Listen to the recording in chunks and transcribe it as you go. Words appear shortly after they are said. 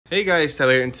Hey guys,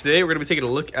 Tyler, and today we're going to be taking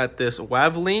a look at this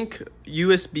WAVLINK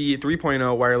USB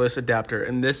 3.0 wireless adapter,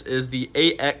 and this is the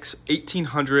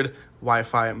AX1800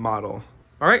 Wi-Fi model.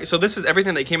 Alright, so this is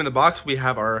everything that came in the box. We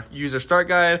have our user start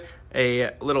guide,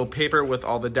 a little paper with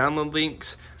all the download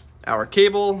links, our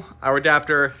cable, our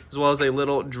adapter, as well as a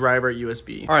little driver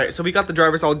USB. Alright, so we got the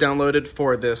drivers all downloaded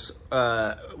for this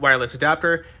wireless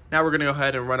adapter. Now we're going to go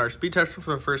ahead and run our speed test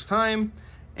for the first time,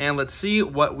 and let's see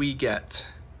what we get.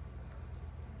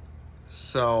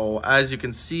 So as you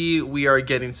can see, we are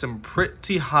getting some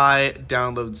pretty high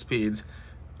download speeds.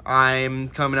 I'm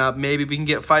coming up, maybe we can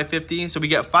get 550. So we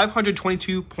get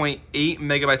 522.8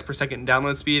 megabytes per second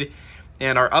download speed.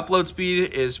 And our upload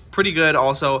speed is pretty good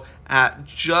also at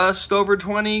just over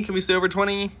 20. Can we stay over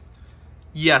 20?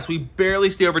 Yes, we barely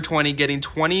stay over 20, getting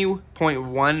 20.1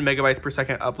 megabytes per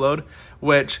second upload,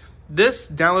 which this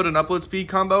download and upload speed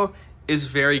combo is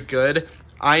very good.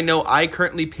 I know I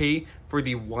currently pay for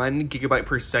the 1 gigabyte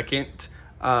per second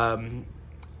download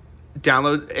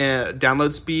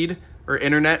speed or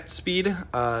internet speed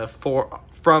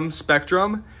from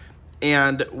Spectrum,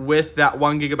 and with that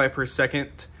 1 gigabyte per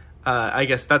second, I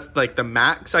guess that's like the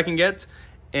max I can get.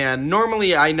 And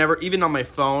normally I never, even on my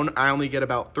phone, I only get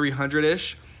about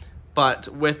 300-ish. But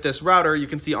with this router, you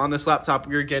can see on this laptop,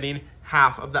 you're getting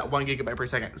half of that 1 gigabyte per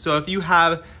second. So if you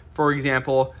have, for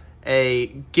example, a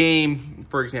game,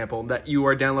 for example, that you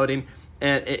are downloading,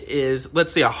 and it is,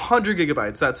 let's say, 100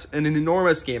 gigabytes. That's an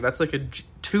enormous game. That's like 2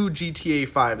 GTA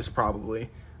 5s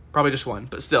probably just one,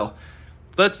 but still.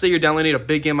 Let's say you're downloading a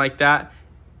big game like that.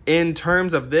 In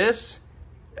terms of this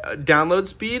download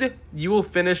speed, you will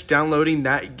finish downloading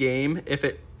that game if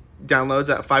it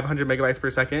downloads at 500 megabytes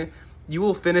per second. You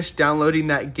will finish downloading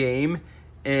that game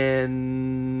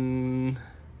in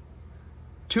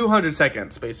 200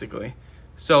 seconds, basically.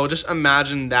 So just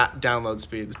imagine that download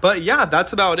speed. But yeah,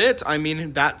 that's about it. I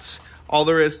mean, that's all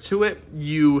there is to it.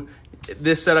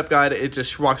 This setup guide, it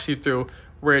just walks you through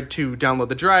where to download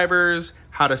the drivers,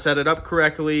 how to set it up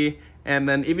correctly, and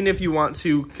then even if you want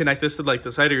to connect this to like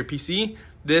the side of your PC,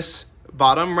 this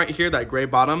bottom right here, that gray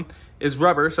bottom, is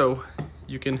rubber, so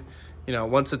you can,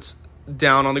 once it's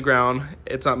down on the ground,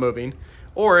 it's not moving.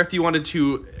 Or if you wanted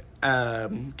to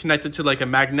connected to like a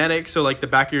magnetic, so like the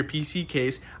back of your PC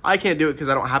case. I can't do it because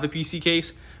I don't have a PC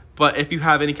case, but if you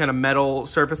have any kind of metal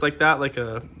surface like that, like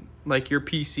your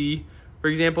PC, for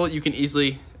example, you can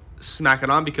easily smack it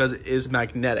on because it is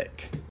magnetic.